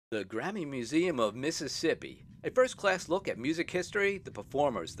The Grammy Museum of Mississippi, a first-class look at music history, the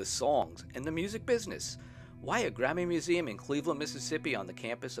performers, the songs, and the music business. Why a Grammy Museum in Cleveland, Mississippi on the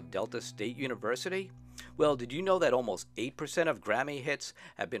campus of Delta State University? Well, did you know that almost 8% of Grammy hits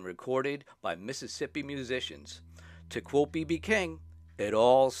have been recorded by Mississippi musicians? To quote B.B. King, it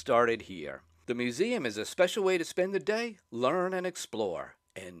all started here. The museum is a special way to spend the day, learn and explore,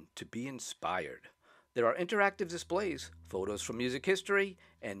 and to be inspired. There are interactive displays, photos from music history,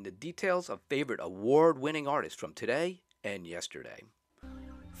 and the details of favorite award-winning artists from today and yesterday.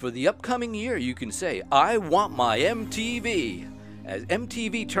 For the upcoming year, you can say, I want my MTV. As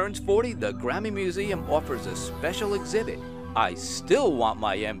MTV turns 40, the Grammy Museum offers a special exhibit, I Still Want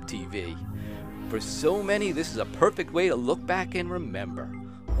My MTV. For so many, this is a perfect way to look back and remember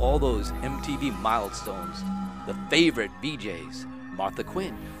all those MTV milestones, the favorite VJs, Martha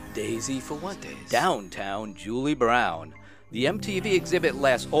Quinn, Daisy Fuentes, Downtown Julie Brown. The MTV exhibit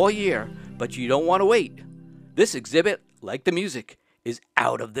lasts all year, but you don't want to wait. This exhibit, like the music, is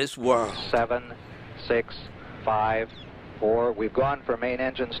out of this world. 7, 6, 5, 4. We've gone for main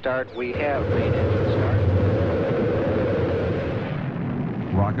engine start. We have main engine start.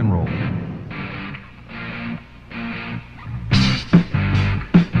 Rock and roll.